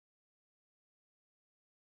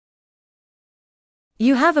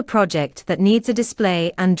You have a project that needs a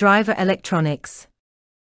display and driver electronics.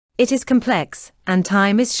 It is complex, and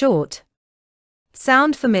time is short.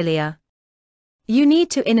 Sound familiar? You need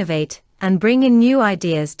to innovate and bring in new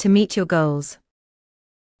ideas to meet your goals.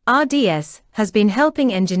 RDS has been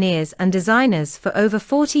helping engineers and designers for over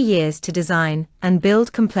 40 years to design and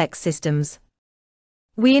build complex systems.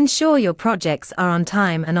 We ensure your projects are on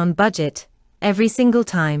time and on budget, every single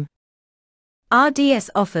time. RDS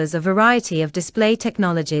offers a variety of display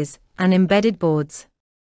technologies and embedded boards.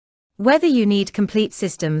 Whether you need complete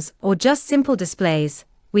systems or just simple displays,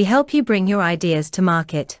 we help you bring your ideas to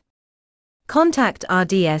market. Contact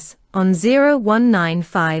RDS on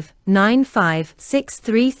 0195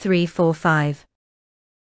 9563345.